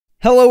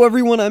Hello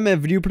everyone, I'm at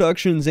Video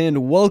Productions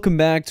and welcome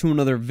back to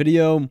another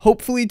video.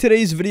 Hopefully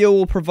today's video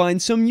will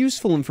provide some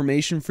useful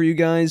information for you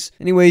guys.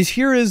 Anyways,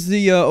 here is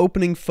the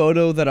opening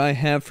photo that I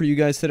have for you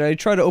guys today. I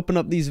try to open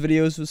up these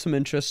videos with some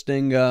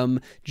interesting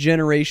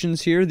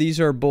generations here. These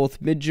are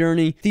both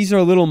Midjourney. These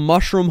are little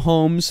mushroom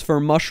homes for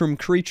mushroom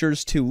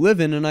creatures to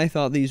live in, and I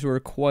thought these were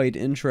quite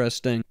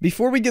interesting.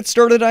 Before we get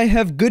started, I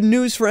have good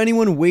news for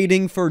anyone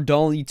waiting for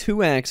Dall-E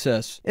 2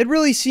 access. It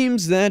really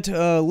seems that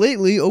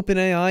lately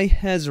OpenAI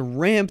has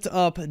ramped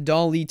up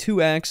Dall-E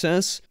 2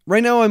 access.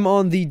 Right now I'm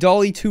on the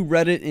Dall-E 2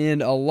 Reddit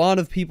and a lot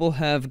of people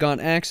have got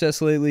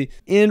access lately,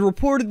 and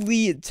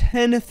reportedly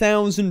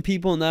 10,000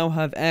 people now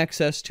have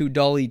access to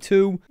Dall-E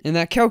 2, and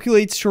that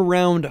calculates to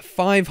around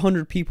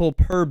 500 people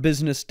per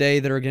business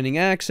day that are getting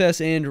access,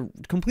 and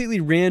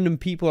completely random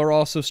people are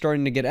also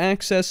starting to get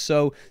access,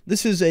 so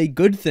this is a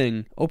good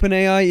thing.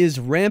 OpenAI is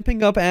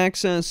ramping up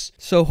access,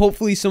 so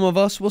hopefully some of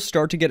us will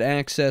start to get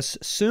access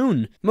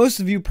soon.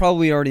 Most of you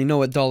probably already know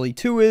what Dall-E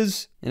 2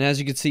 is, and as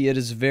you can see, it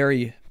is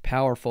very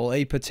powerful.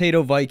 A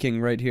potato Viking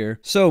right here.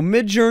 So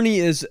Midjourney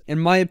is, in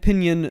my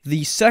opinion,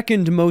 the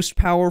second most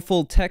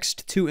powerful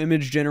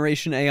text-to-image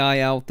generation AI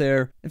out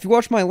there. If you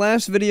watch my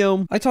last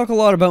video, I talk a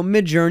lot about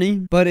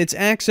Midjourney, but its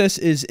access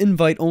is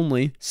invite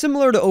only.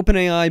 Similar to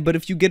OpenAI, but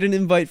if you get an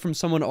invite from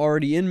someone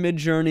already in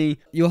Midjourney,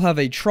 you'll have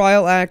a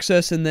trial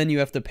access and then you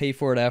have to pay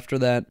for it after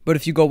that. But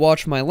if you go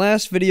watch my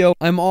last video,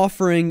 I'm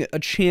offering a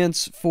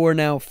chance for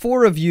now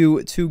 4 of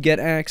you to get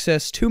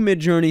access to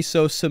Midjourney,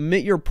 so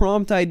submit your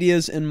prompt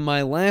ideas in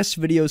my last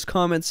video's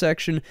comment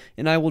section,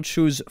 and I will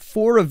choose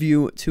 4 of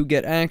you to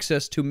get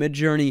access to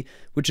Midjourney,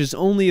 which is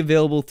only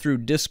available through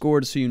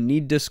Discord, so you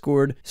need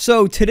Discord.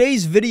 So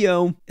today's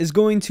video is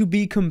going to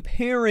be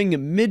comparing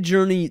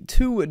Midjourney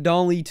to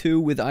Dall-E 2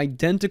 with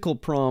identical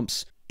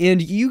prompts. And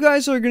you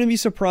guys are going to be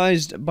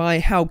surprised by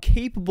how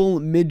capable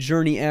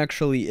Midjourney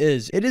actually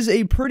is. It is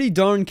a pretty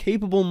darn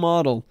capable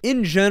model.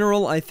 In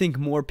general, I think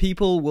more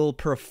people will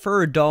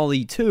prefer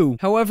Dall-E 2.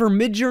 However,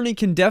 Midjourney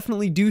can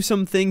definitely do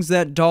some things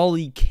that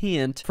Dall-E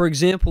can't. For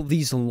example,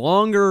 these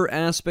longer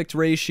aspect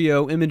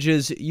ratio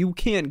images, you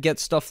can't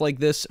get stuff like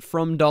this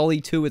from Dall-E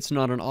 2. It's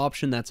not an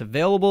option that's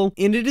available.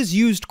 And it is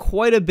used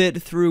quite a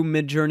bit through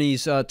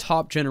Midjourney's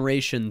top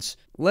generations.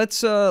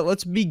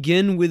 Let's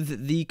begin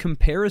with the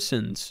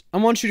comparisons. I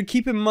want you to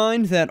keep in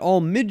mind that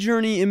all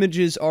Midjourney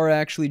images are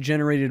actually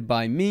generated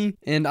by me,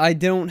 and I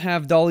don't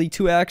have Dall-E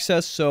 2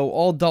 access, so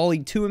all Dall-E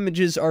 2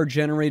 images are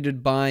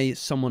generated by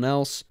someone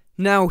else.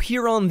 Now,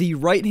 here on the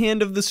right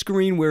hand of the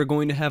screen, we're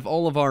going to have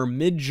all of our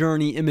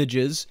Midjourney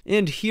images,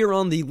 and here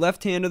on the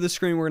left hand of the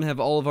screen, we're going to have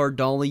all of our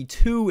Dall-E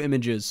 2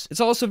 images.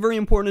 It's also very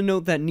important to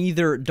note that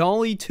neither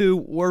Dall-E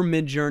 2 or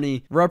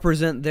Midjourney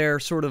represent their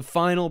sort of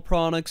final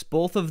products.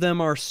 Both of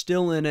them are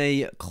still in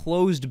a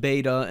closed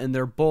beta, and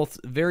they're both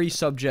very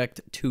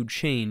subject to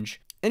change.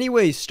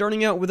 Anyways,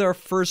 starting out with our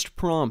first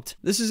prompt.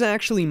 This is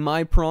actually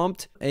my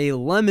prompt. A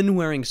lemon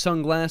wearing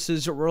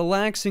sunglasses,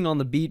 relaxing on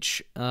the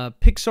beach,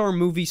 Pixar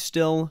movie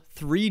still,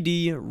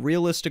 3D,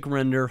 realistic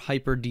render,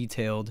 hyper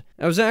detailed.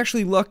 I was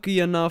actually lucky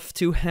enough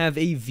to have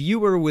a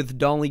viewer with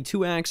Dall-E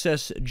 2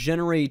 access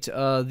generate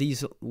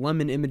these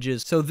lemon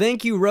images. So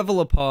thank you,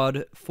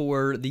 Revelopod,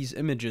 for these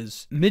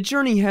images.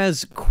 Midjourney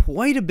has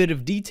quite a bit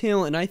of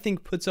detail and I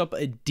think puts up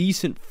a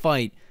decent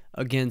fight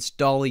against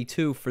Dall-E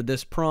 2 for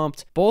this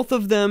prompt. Both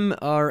of them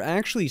are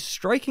actually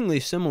strikingly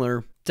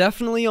similar.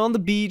 Definitely on the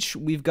beach,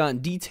 we've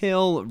got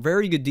detail,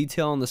 very good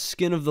detail on the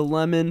skin of the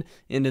lemon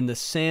and in the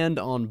sand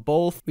on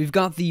both. We've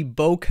got the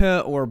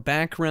bokeh or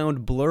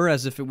background blur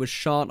as if it was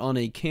shot on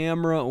a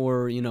camera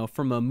or, you know,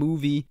 from a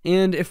movie.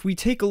 And if we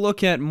take a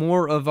look at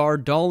more of our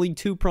Dall-E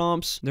 2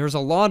 prompts, there's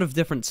a lot of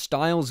different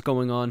styles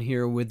going on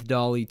here with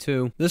Dall-E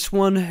 2. This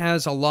one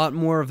has a lot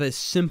more of a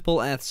simple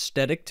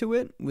aesthetic to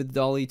it with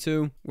Dall-E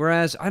 2,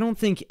 whereas I don't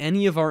think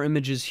any of our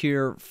images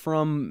here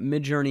from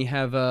Midjourney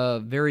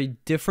have very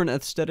different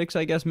aesthetics,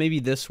 I guess. Maybe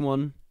this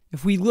one.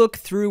 If we look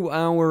through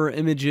our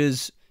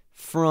images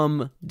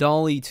from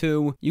Dall-E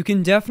 2, you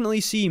can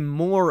definitely see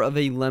more of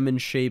a lemon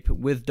shape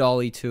with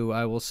Dall-E 2,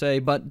 I will say,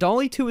 but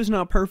Dall-E 2 is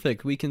not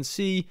perfect. We can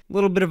see a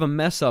little bit of a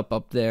mess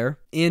up there.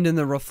 And in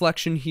the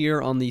reflection here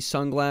on the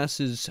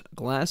sunglasses,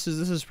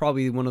 this is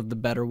probably one of the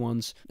better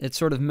ones. It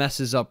sort of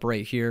messes up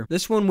right here.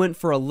 This one went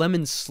for a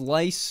lemon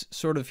slice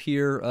sort of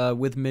here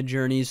with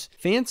Midjourney's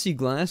fancy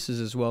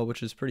glasses as well,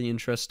 which is pretty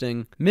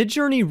interesting.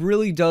 Midjourney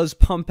really does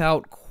pump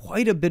out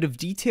quite a bit of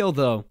detail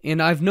though,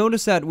 and I've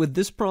noticed that with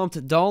this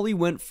prompt, Dall-E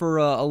went for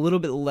a little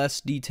bit less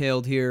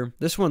detailed here.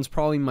 This one's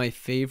probably my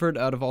favorite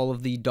out of all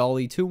of the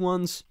Dall-E 2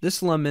 ones.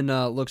 This lemon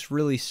looks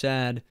really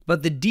sad,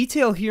 but the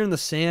detail here in the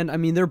sand, I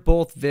mean, they're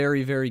both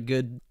very, very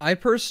good. I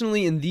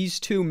personally, in these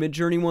two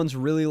Midjourney ones,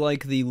 really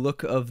like the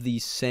look of the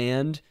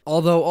sand,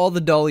 although all the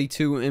Dall-E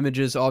 2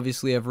 images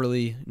obviously have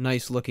really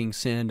nice looking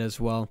sand as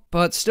well.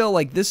 But still,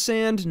 like this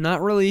sand,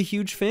 not really a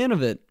huge fan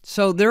of it.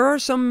 So there are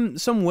some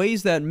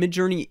ways that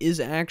Midjourney is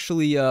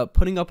actually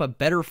putting up a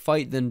better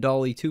fight than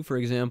Dall-E 2, for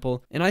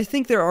example, and I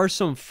think there there are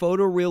some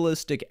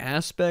photorealistic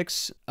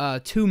aspects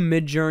to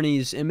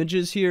Midjourney's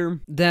images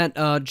here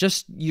that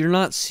just you're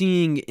not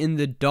seeing in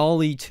the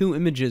Dall-E 2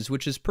 images,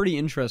 which is pretty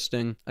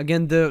interesting.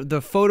 Again, the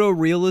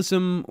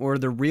photorealism or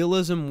the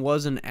realism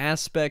was an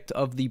aspect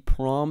of the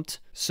prompt.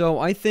 So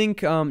I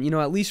think, you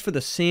know, at least for the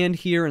sand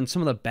here and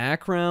some of the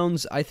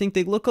backgrounds, I think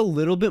they look a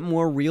little bit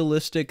more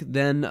realistic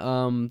than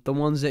the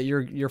ones that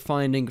you're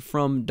finding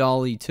from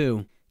Dall-E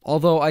 2.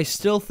 Although I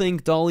still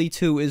think Dall-E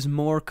 2 is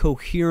more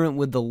coherent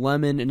with the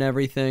lemon and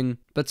everything,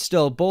 but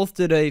still, both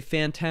did a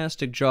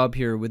fantastic job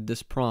here with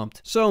this prompt.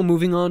 So,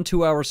 moving on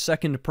to our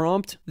second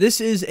prompt.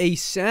 This is a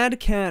sad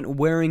cat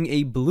wearing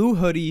a blue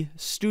hoodie,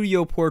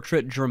 studio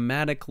portrait,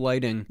 dramatic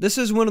lighting. This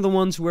is one of the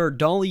ones where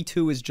Dall-E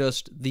 2 is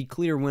just the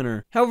clear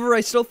winner. However, I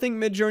still think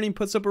Midjourney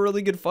puts up a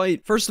really good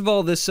fight. First of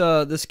all,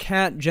 this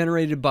cat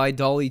generated by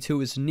Dall-E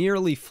 2 is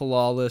nearly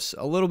flawless.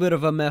 A little bit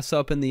of a mess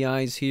up in the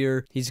eyes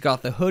here. He's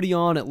got the hoodie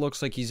on. It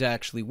looks like he's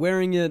actually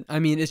wearing it. I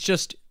mean, it's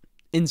just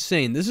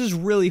insane. This is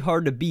really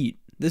hard to beat.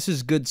 This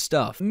is good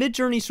stuff.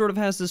 Midjourney sort of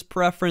has this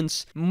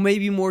preference,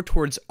 maybe more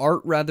towards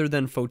art rather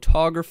than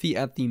photography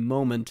at the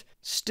moment.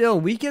 Still,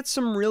 we get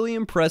some really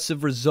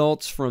impressive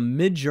results from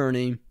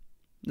Midjourney.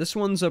 This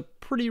one's a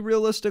pretty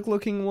realistic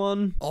looking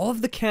one. All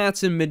of the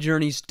cats in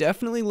Midjourney's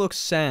definitely look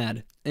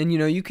sad. And you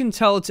know, you can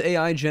tell it's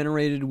AI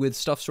generated with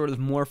stuff sort of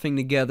morphing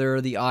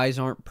together. The eyes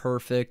aren't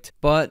perfect.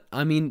 But,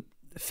 I mean,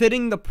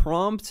 fitting the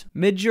prompt,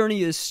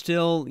 Midjourney is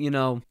still, you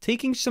know,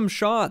 taking some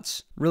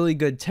shots. Really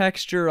good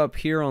texture up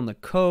here on the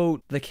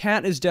coat. The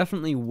cat is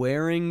definitely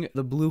wearing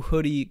the blue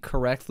hoodie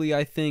correctly,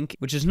 I think,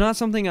 which is not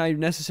something I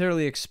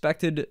necessarily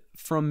expected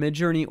from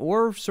Midjourney,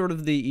 or sort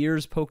of the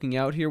ears poking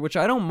out here, which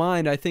I don't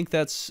mind. I think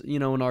that's, you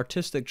know, an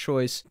artistic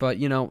choice. But,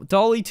 you know,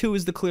 Dall-E 2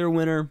 is the clear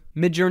winner.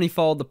 Midjourney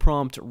followed the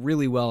prompt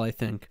really well, I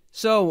think.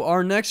 So,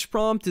 our next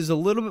prompt is a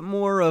little bit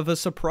more of a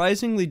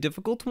surprisingly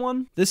difficult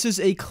one. This is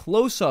a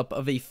close-up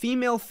of a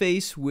female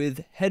face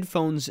with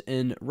headphones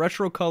in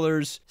retro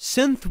colors,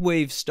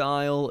 synthwave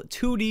style,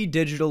 2D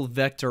digital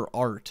vector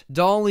art.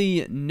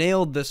 Dall-E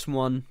nailed this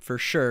one for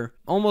sure.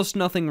 Almost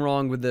nothing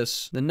wrong with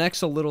this. The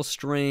neck's a little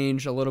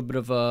strange, a little bit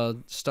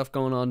of stuff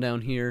going on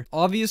down here.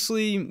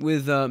 Obviously,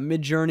 with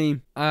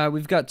Midjourney,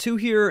 we've got two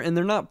here, and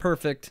they're not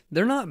perfect.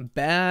 They're not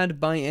bad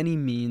by any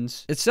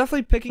means. It's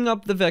definitely picking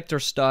up the vector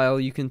style,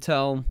 you can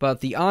tell,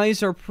 but the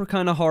eyes are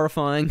kind of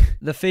horrifying.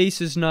 The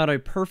face is not a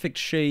perfect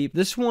shape.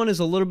 This one is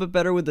a little bit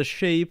better with the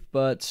shape,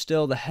 but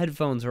still, the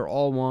headphones are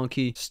all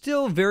wonky.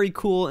 Still very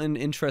cool and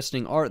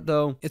interesting art,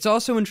 though. It's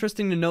also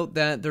interesting to note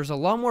that there's a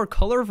lot more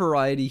color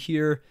variety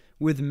here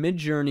with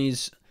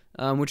Midjourney's,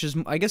 which is,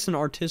 I guess, an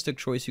artistic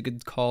choice, you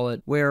could call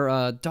it,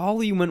 where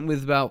Dall-E went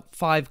with about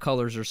 5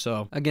 colors or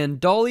so. Again,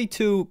 Dall-E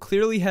 2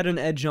 clearly had an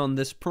edge on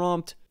this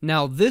prompt.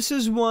 Now, this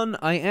is one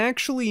I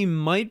actually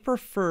might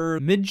prefer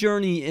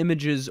Midjourney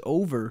images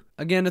over.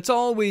 Again, it's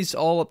always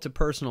all up to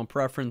personal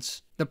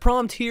preference. The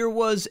prompt here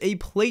was a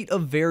plate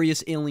of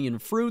various alien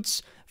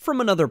fruits from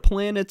another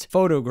planet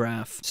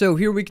photograph. So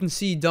here we can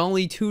see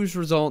Dall-E 2's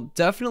result,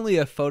 definitely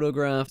a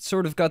photograph,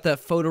 sort of got that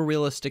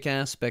photorealistic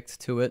aspect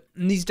to it.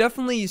 And these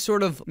definitely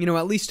sort of, you know,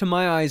 at least to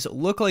my eyes,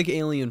 look like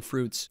alien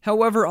fruits.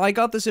 However, I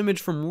got this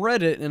image from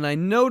Reddit, and I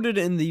noted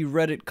in the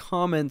Reddit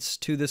comments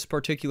to this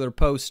particular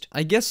post,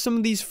 I guess some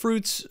of these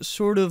fruits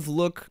sort of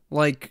look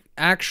like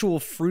actual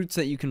fruits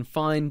that you can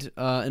find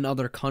in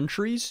other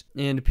countries,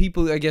 and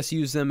people, I guess,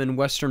 use them in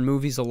Western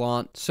movies a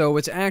lot, so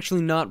it's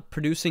actually not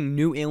producing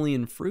new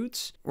alien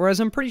fruits,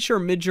 whereas I'm pretty sure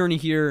Midjourney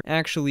here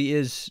actually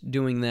is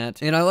doing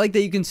that. And I like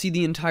that you can see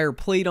the entire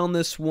plate on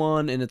this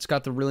one, and it's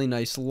got the really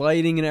nice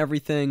lighting and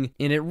everything,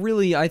 and it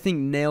really, I think,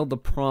 nailed the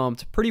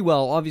prompt pretty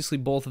well. Obviously,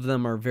 both of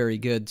them are very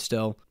good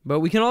still. But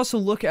we can also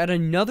look at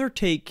another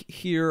take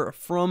here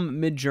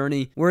from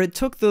Midjourney, where it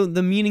took the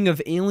meaning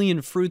of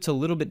alien fruits a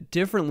little bit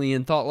differently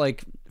and thought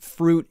like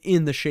fruit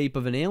in the shape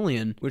of an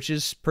alien, which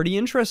is pretty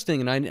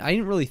interesting, and I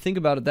didn't really think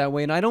about it that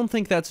way, and I don't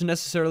think that's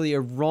necessarily a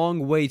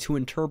wrong way to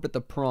interpret the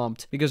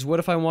prompt, because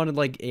what if I wanted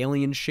like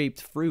alien-shaped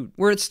fruit?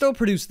 Where it still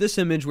produced this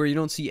image where you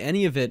don't see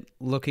any of it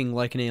looking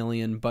like an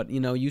alien, but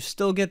you know, you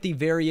still get the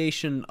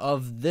variation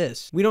of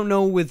this. We don't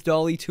know with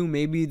Dall-E 2,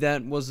 maybe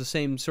that was the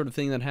same sort of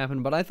thing that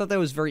happened, but I thought that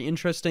was very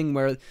interesting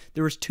where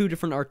there was two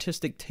different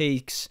artistic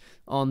takes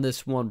on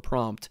this one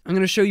prompt. I'm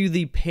going to show you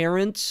the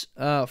parents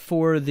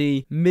for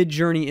the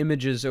Midjourney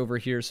images over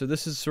here. So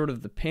this is sort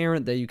of the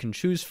parent that you can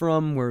choose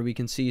from, where we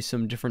can see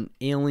some different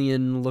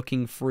alien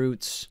looking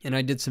fruits, and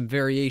I did some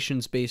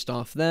variations based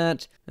off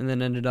that, and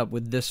then ended up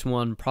with this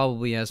one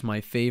probably as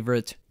my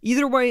favorite.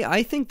 Either way,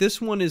 I think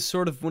this one is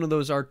sort of one of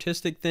those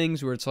artistic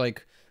things where it's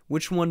like,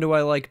 which one do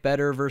I like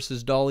better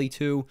versus Dall-E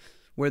 2?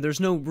 Where there's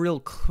no real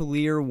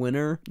clear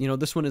winner. You know,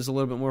 this one is a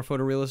little bit more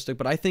photorealistic,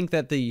 but I think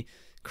that the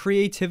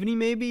creativity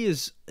maybe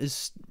is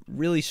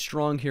really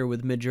strong here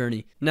with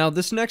Midjourney. Now,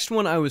 this next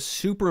one, I was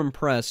super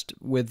impressed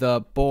with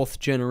both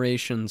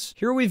generations.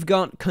 Here we've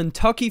got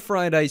Kentucky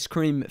Fried Ice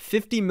Cream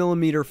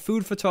 50mm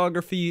food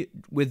photography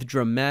with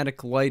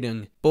dramatic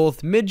lighting.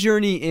 Both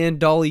Midjourney and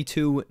Dall-E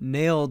 2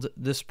 nailed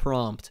this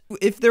prompt.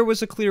 If there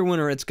was a clear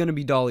winner, it's going to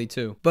be Dall-E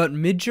 2. But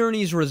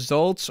Midjourney's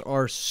results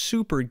are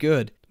super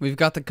good. We've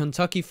got the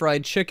Kentucky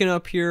Fried Chicken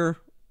up here,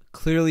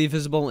 clearly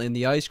visible, in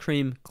the ice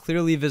cream,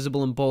 clearly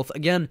visible in both.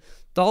 Again,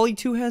 Dall-E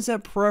 2 has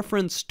that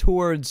preference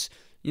towards,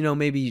 you know,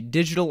 maybe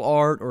digital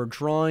art or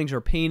drawings or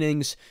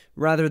paintings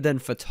rather than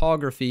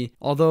photography,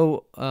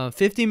 although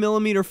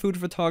 50mm food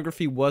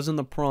photography was in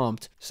the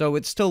prompt, so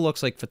it still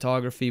looks like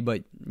photography,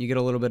 but you get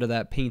a little bit of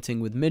that painting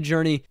with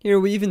Midjourney. Here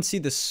we even see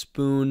the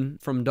spoon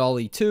from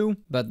Dall-E 2,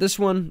 but this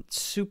one,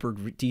 super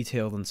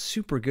detailed and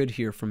super good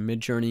here from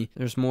Midjourney.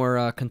 There's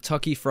more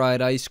Kentucky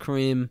Fried Ice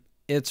Cream.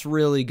 It's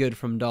really good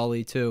from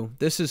Dall-E 2.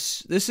 This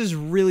is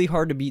really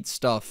hard to beat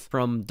stuff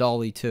from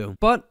Dall-E 2.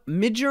 But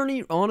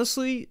Midjourney,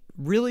 honestly,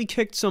 really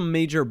kicked some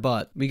major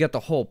butt. We got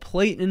the whole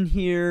plate in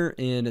here,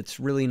 and it's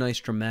really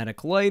nice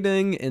dramatic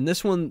lighting, and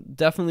this one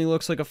definitely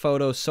looks like a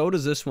photo. So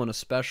does this one,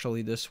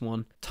 especially this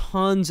one.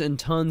 Tons and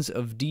tons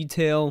of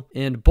detail,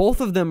 and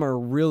both of them are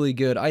really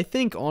good. I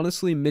think,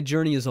 honestly,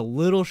 Midjourney is a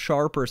little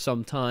sharper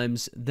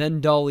sometimes than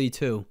Dall-E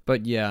 2.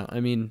 But yeah, I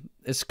mean,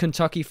 it's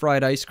Kentucky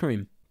Fried Ice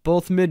Cream.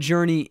 Both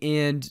Midjourney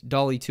and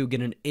Dall-E 2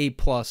 get an A+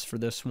 for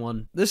this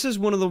one. This is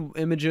one of the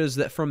images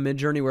that from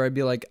Midjourney where I'd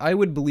be like, I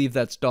would believe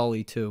that's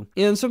Dall-E 2.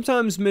 And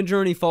sometimes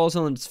Midjourney falls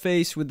on its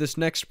face with this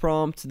next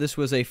prompt. This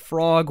was a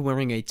frog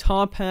wearing a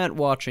top hat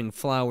watching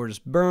flowers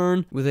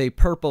burn with a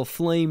purple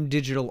flame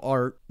digital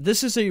art.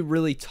 This is a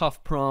really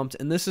tough prompt,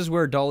 and this is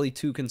where Dall-E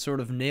 2 can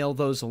sort of nail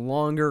those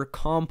longer,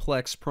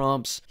 complex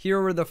prompts. Here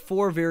were the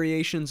 4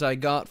 variations I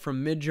got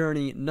from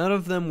Midjourney. None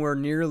of them were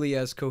nearly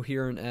as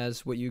coherent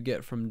as what you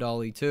get from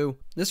Dall-E 2.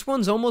 This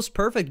one's almost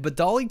perfect, but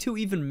Dall-E 2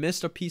 even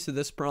missed a piece of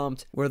this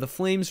prompt where the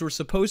flames were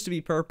supposed to be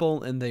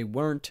purple and they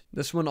weren't.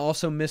 This one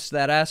also missed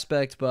that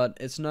aspect, but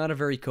it's not a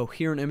very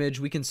coherent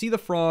image. We can see the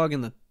frog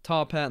and the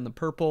top hat and the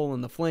purple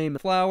and the flame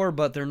flower,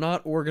 but they're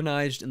not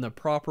organized in the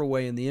proper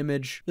way in the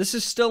image. This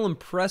is still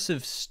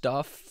impressive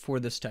stuff for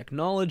this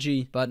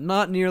technology, but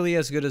not nearly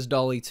as good as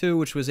Dall-E 2,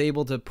 which was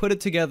able to put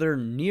it together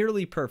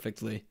nearly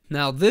perfectly.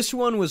 Now, this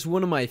one was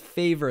one of my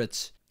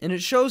favorites. And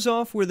it shows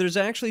off where there's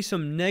actually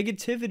some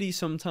negativity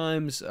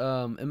sometimes,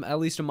 at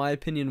least in my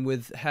opinion,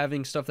 with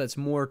having stuff that's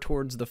more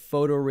towards the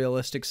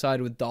photorealistic side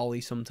with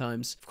Dall-E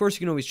sometimes. Of course, you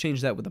can always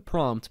change that with a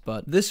prompt,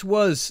 but this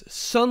was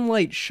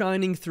sunlight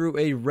shining through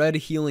a red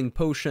healing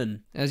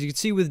potion. As you can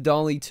see with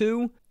Dall-E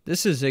 2,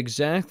 this is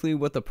exactly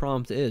what the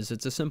prompt is.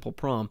 It's a simple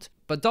prompt.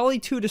 But Dall-E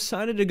 2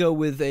 decided to go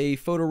with a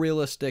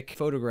photorealistic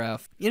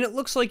photograph. And it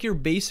looks like your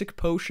basic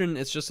potion,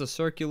 it's just a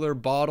circular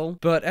bottle.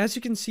 But as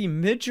you can see,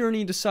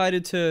 Midjourney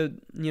decided to,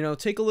 you know,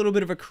 take a little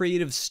bit of a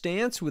creative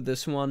stance with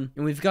this one.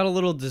 And we've got a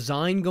little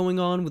design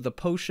going on with the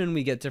potion.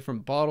 We get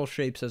different bottle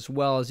shapes as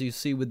well, as you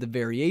see with the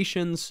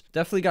variations.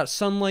 Definitely got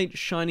sunlight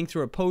shining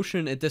through a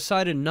potion. It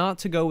decided not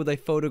to go with a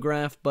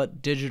photograph,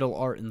 but digital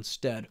art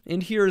instead.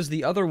 And here is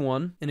the other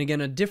one. And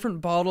again, a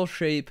different bottle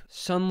shape,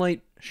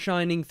 sunlight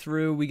shining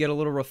through. We get a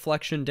little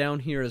reflection down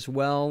here as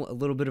well, a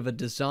little bit of a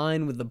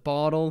design with the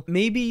bottle,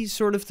 maybe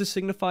sort of to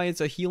signify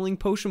it's a healing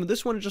potion. With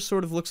this one, it just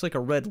sort of looks like a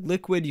red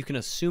liquid. You can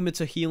assume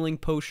it's a healing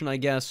potion, I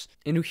guess.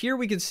 And here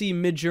we can see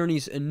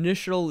Midjourney's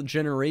initial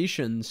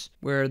generations,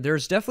 where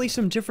there's definitely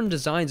some different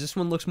designs. This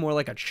one looks more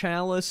like a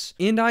chalice,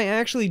 and I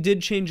actually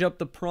did change up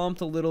the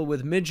prompt a little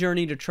with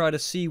Midjourney to try to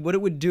see what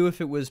it would do if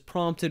it was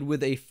prompted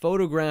with a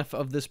photograph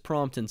of this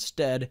prompt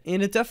instead,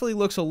 and it definitely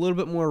looks a little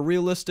bit more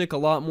realistic, a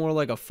lot more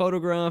like a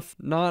photograph.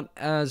 Not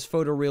as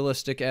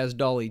photorealistic as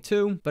Dall-E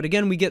 2, but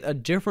again, we get a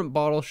different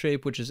bottle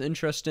shape, which is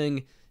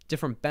interesting,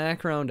 different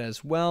background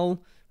as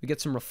well. We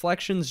get some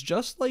reflections,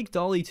 just like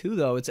Dall-E 2,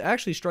 though. It's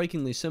actually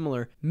strikingly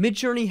similar.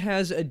 Midjourney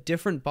has a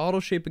different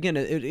bottle shape. Again,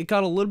 it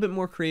got a little bit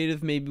more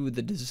creative, maybe with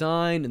the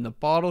design and the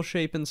bottle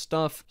shape and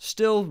stuff.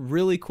 Still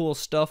really cool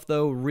stuff,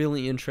 though.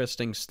 Really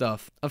interesting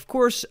stuff. Of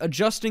course,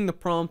 adjusting the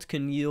prompt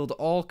can yield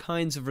all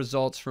kinds of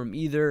results from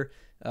either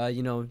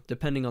you know,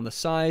 depending on the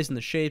size and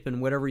the shape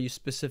and whatever you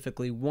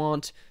specifically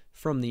want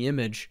from the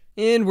image.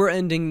 And we're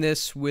ending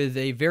this with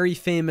a very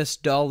famous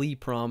Dall-E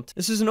prompt.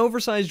 This is an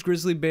oversized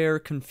grizzly bear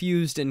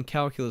confused in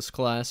calculus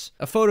class,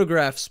 a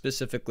photograph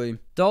specifically.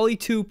 Dall-E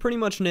 2 pretty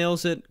much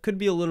nails it, could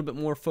be a little bit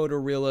more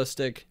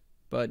photorealistic,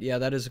 but yeah,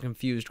 that is a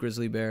confused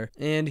grizzly bear.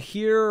 And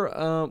here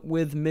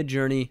with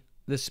Midjourney,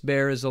 this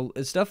bear is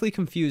definitely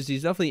confused.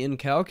 He's definitely in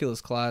calculus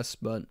class,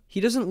 but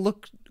he doesn't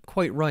look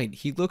quite right.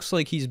 He looks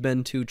like he's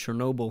been to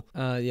Chernobyl.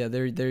 Yeah,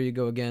 there you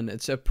go again.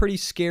 It's a pretty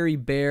scary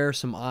bear,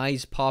 some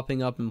eyes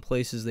popping up in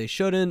places they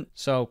shouldn't.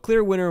 So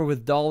clear winner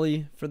with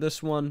Dall-E for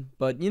this one.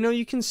 But you know,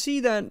 you can see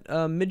that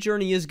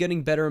Midjourney is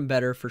getting better and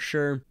better for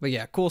sure. But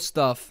yeah, cool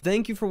stuff.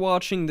 Thank you for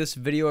watching this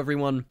video,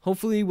 everyone.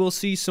 Hopefully we'll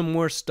see some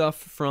more stuff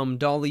from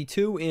Dall-E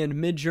 2 and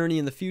Midjourney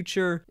in the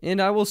future.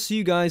 And I will see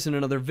you guys in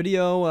another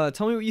video.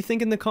 Tell me what you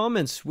think in the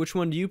comments. Which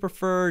one do you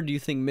prefer? Do you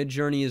think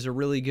Midjourney is a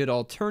really good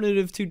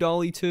alternative to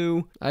Dall-E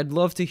 2? I'd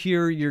love to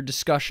hear your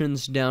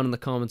discussions down in the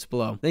comments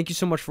below. Thank you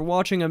so much for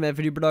watching. I'm at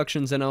Video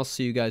Productions, and I'll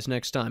see you guys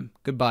next time.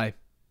 Goodbye.